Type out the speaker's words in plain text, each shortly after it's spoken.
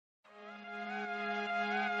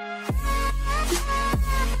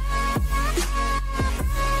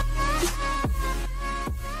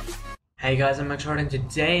Hey guys, I'm ExtraRoid, and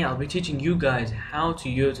today I'll be teaching you guys how to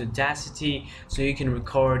use Audacity so you can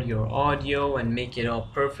record your audio and make it all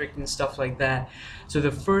perfect and stuff like that. So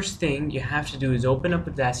the first thing you have to do is open up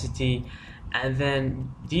Audacity, and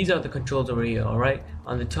then these are the controls over here. Alright,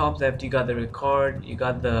 on the top left you got the record, you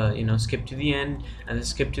got the skip to the end, and then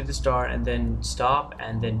skip to the start, and then stop,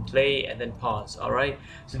 and then play, and then pause. Alright,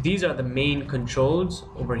 so these are the main controls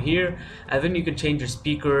over here, and then you can change your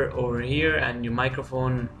speaker over here and your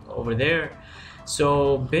microphone over there.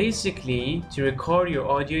 So basically, to record your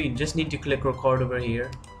audio you just need to click record over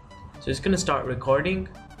here. So it's gonna start recording,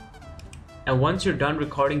 and once you're done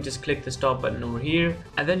recording just click the stop button over here.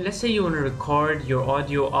 And then let's say you want to record your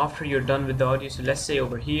audio after you're done with the audio, so let's say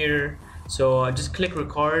over here, so just click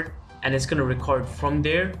record and it's gonna record from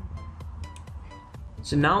there.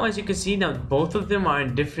 So now as you can see, now both of them are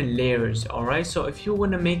in different layers. Alright, so if you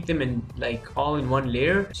want to make them in all in one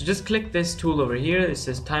layer, so just click this tool over here. It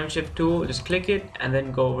says time shift tool, just click it and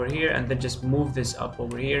then go over here and then just move this up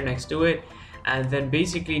over here next to it, and then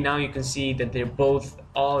basically now you can see that they're both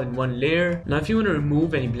all in one layer. Now if you want to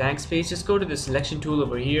remove any blank space, just go to the selection tool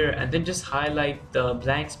over here and then just highlight the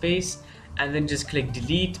blank space and then just click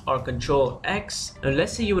delete or control X. Now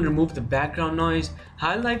let's say you want to remove the background noise,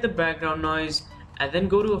 highlight the background noise and then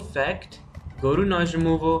go to effect, go to noise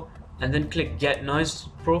removal, and then click get noise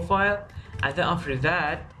profile, and then after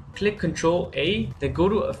that click Control A, then go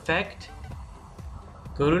to effect,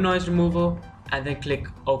 go to noise removal, and then click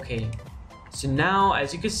OK. So now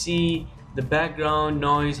as you can see, the background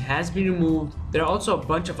noise has been removed. There are also a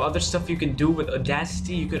bunch of other stuff you can do with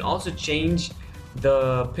Audacity. You can also change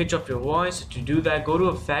the pitch of your voice. So to do that, go to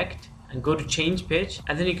effect and go to change pitch,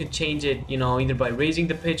 and then you can change it either by raising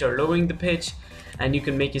the pitch or lowering the pitch, and you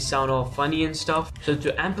can make it sound all funny and stuff. So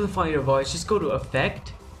to amplify your voice, just go to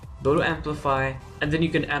effect, go to amplify, and then you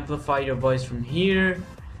can amplify your voice from here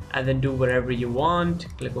and then do whatever you want.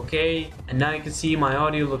 Click OK, and now you can see my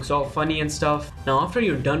audio looks all funny and stuff. Now after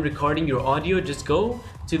you're done recording your audio, just go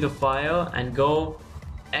to the file and go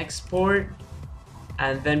export,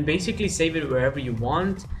 and then basically save it wherever you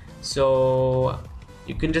want. So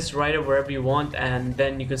you can just write it wherever you want, and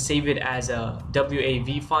then you can save it as a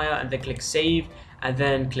WAV file and then click save and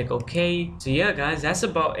then click OK. So yeah guys, that's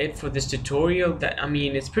about it for this tutorial.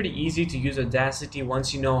 It's pretty easy to use Audacity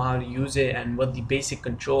once you know how to use it and what the basic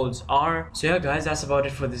controls are. So yeah guys, that's about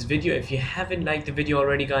it for this video. If you haven't liked the video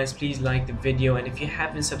already guys, please like the video, and if you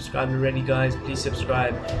haven't subscribed already guys, please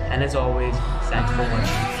subscribe, and as always, thanks for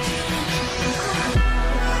watching.